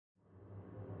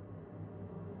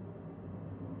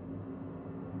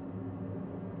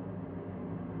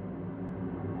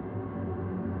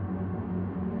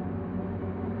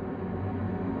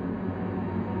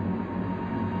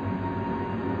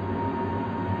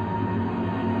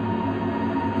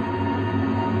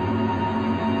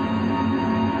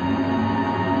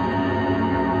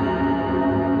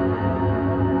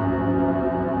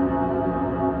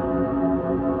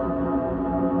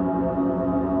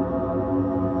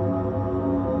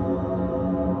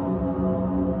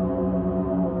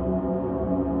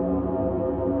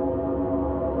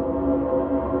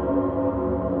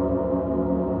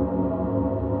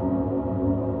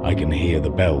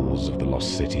bells of the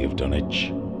lost city of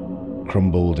Dunwich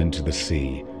crumbled into the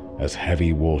sea as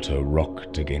heavy water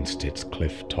rocked against its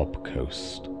cliff-top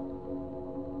coast.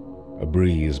 A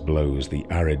breeze blows the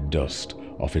arid dust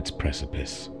off its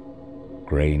precipice,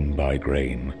 grain by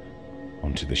grain,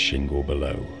 onto the shingle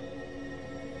below.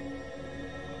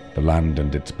 The land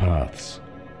and its paths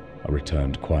are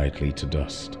returned quietly to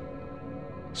dust,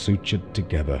 sutured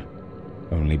together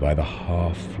only by the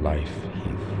half-life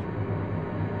heath.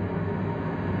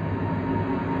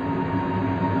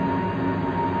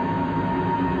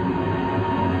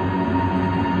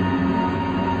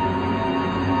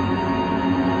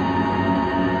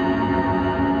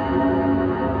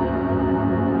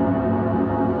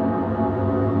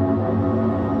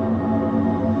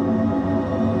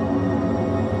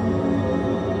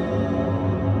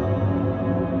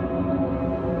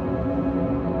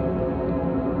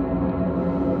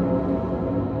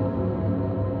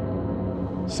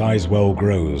 Sizewell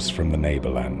grows from the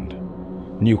neighbourland,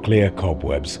 nuclear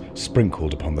cobwebs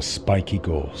sprinkled upon the spiky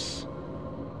gorse.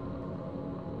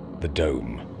 The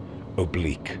dome,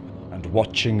 oblique and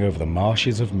watching over the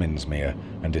marshes of Minsmere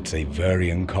and its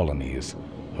Averian colonies,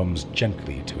 hums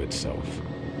gently to itself.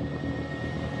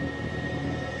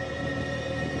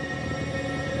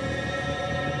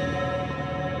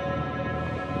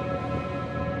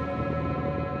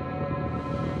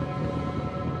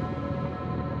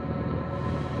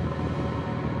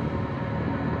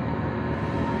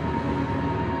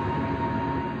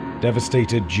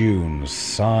 Devastated dunes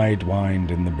sidewind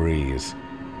in the breeze,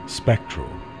 spectral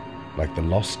like the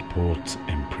lost port's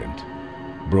imprint,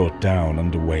 brought down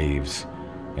under waves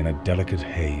in a delicate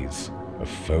haze of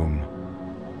foam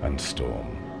and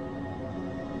storm.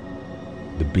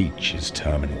 The beach is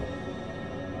terminal,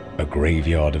 a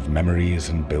graveyard of memories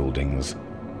and buildings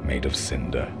made of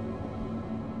cinder.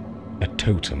 A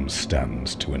totem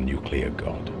stands to a nuclear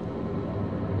god.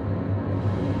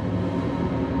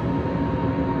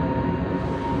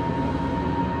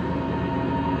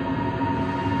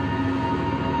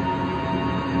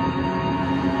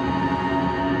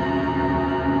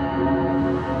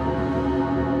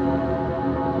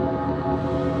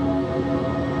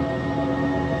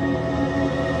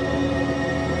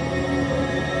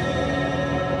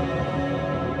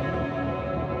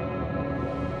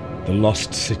 The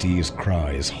lost city's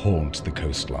cries haunt the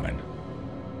coastline,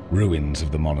 ruins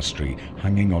of the monastery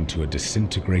hanging onto a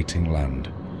disintegrating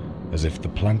land, as if the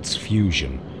plant's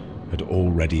fusion had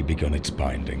already begun its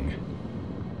binding.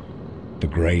 The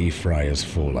Grey Friars'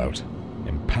 fallout,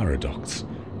 in paradox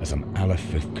as an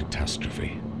aleph of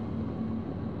catastrophe.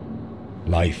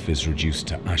 Life is reduced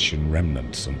to ashen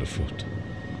remnants underfoot,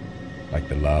 like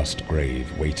the last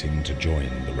grave waiting to join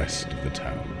the rest of the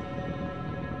town.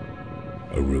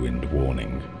 A ruined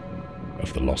warning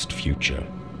of the lost future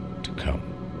to come.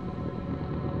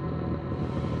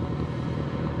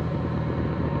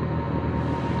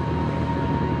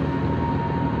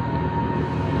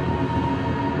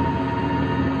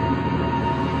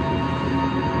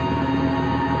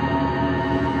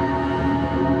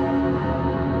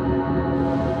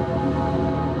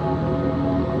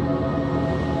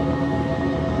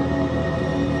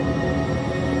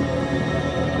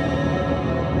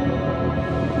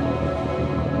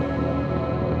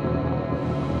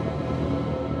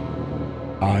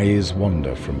 Eyes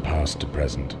wander from past to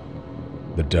present,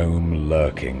 the dome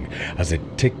lurking as it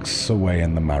ticks away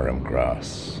in the marram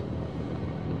grass.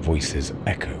 Voices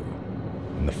echo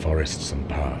in the forests and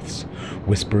paths,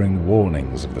 whispering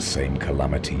warnings of the same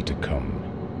calamity to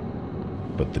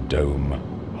come. But the dome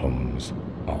hums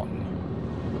on.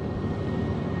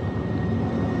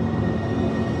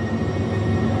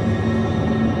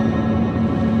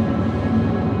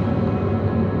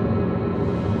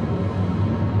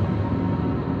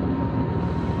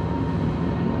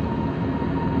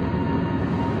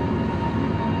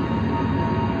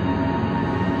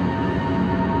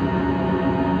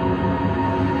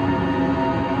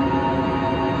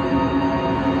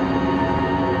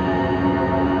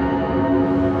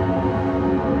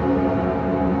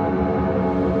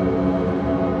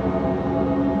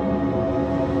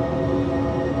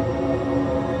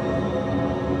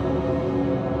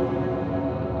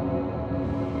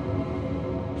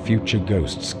 Future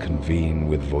ghosts convene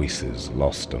with voices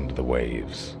lost under the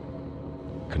waves,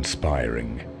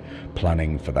 conspiring,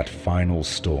 planning for that final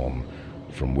storm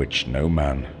from which no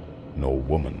man nor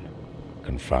woman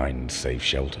can find safe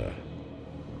shelter.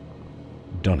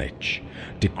 Dunwich,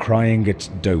 decrying its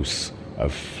dose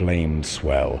of flamed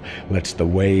swell, lets the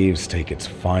waves take its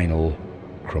final,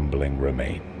 crumbling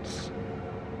remains.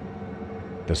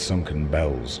 The sunken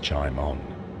bells chime on,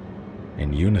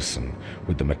 in unison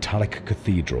with the metallic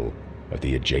cathedral of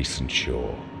the adjacent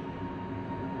shore.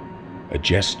 A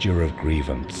gesture of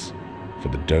grievance for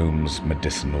the dome's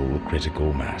medicinal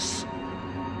critical mass,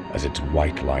 as its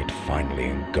white light finally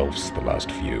engulfs the last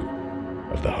view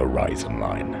of the horizon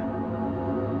line.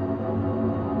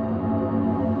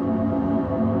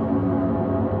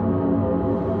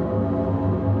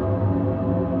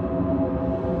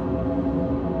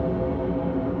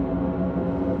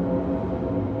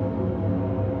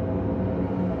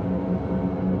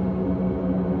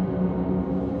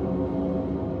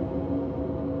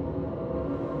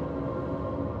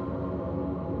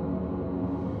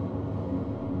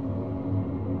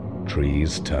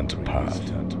 Trees turn to path,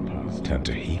 turn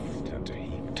to heath,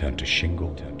 turn to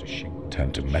shingle,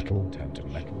 turn to metal,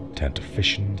 turn to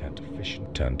fission,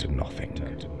 turn to nothing.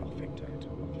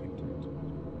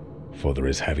 For there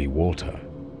is heavy water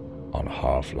on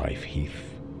Half-Life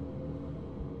Heath.